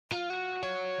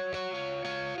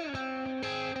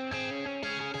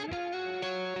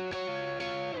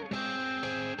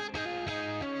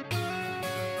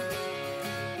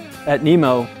At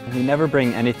NEMO, we never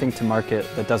bring anything to market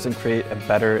that doesn't create a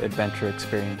better adventure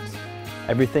experience.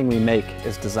 Everything we make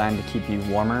is designed to keep you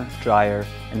warmer, drier,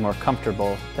 and more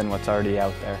comfortable than what's already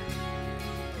out there.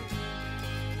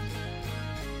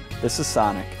 This is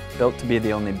Sonic, built to be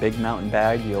the only big mountain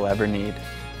bag you'll ever need,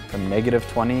 from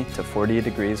 -20 to 40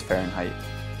 degrees Fahrenheit.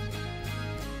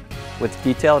 With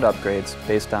detailed upgrades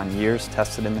based on years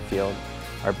tested in the field,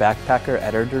 our Backpacker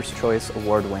Editor's Choice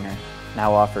Award winner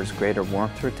now offers greater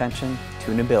warmth retention,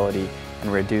 tunability,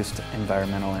 and reduced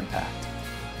environmental impact.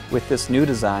 With this new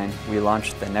design, we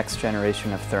launched the next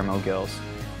generation of Thermogills,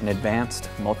 an advanced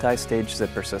multi-stage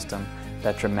zipper system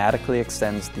that dramatically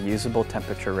extends the usable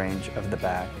temperature range of the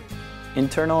bag.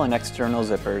 Internal and external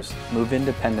zippers move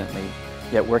independently,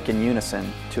 yet work in unison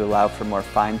to allow for more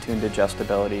fine-tuned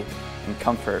adjustability and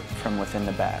comfort from within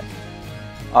the bag.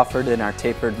 Offered in our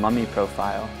tapered mummy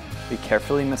profile, we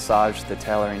carefully massage the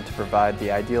tailoring to provide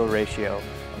the ideal ratio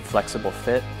of flexible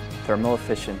fit, thermal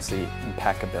efficiency, and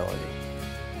packability.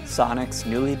 Sonic's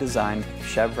newly designed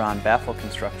chevron baffle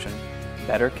construction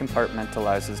better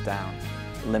compartmentalizes down,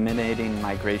 eliminating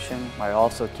migration while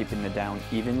also keeping the down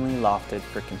evenly lofted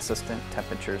for consistent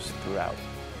temperatures throughout.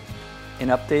 In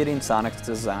updating Sonic's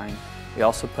design, we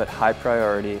also put high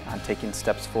priority on taking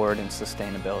steps forward in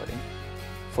sustainability.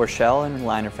 For shell and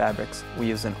liner fabrics, we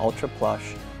use an ultra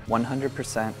plush,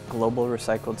 100% global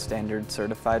recycled standard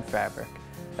certified fabric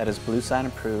that is bluesign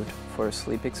approved for a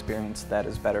sleep experience that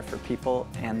is better for people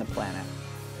and the planet.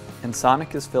 And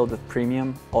Sonic is filled with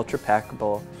premium, ultra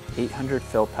packable, 800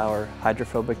 fill power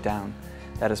hydrophobic down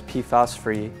that is PFAS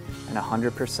free and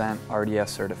 100%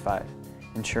 RDS certified,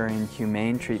 ensuring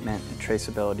humane treatment and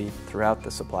traceability throughout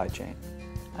the supply chain.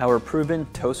 Our proven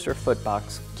Toester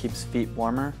footbox keeps feet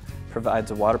warmer,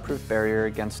 provides a waterproof barrier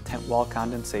against tent wall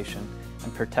condensation,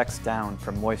 and protects down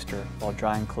from moisture while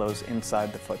drying clothes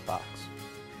inside the footbox.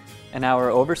 And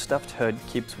our overstuffed hood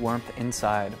keeps warmth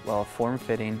inside while a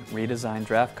form-fitting, redesigned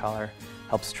draft collar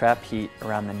helps trap heat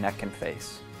around the neck and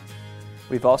face.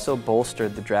 We've also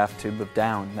bolstered the draft tube of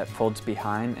down that folds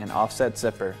behind an offset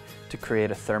zipper to create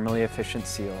a thermally efficient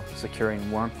seal, securing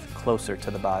warmth closer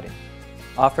to the body.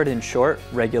 Offered in short,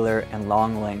 regular, and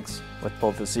long lengths with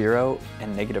both 0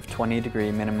 and -20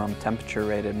 degree minimum temperature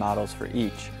rated models for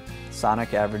each,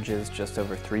 Sonic averages just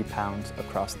over 3 pounds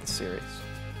across the series.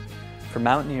 For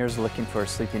mountaineers looking for a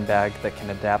sleeping bag that can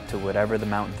adapt to whatever the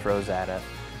mountain throws at it,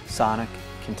 Sonic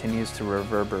continues to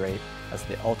reverberate as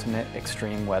the ultimate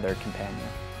extreme weather companion.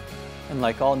 And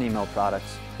like all NEMO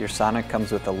products, your Sonic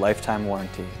comes with a lifetime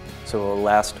warranty, so it will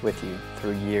last with you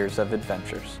through years of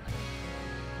adventures.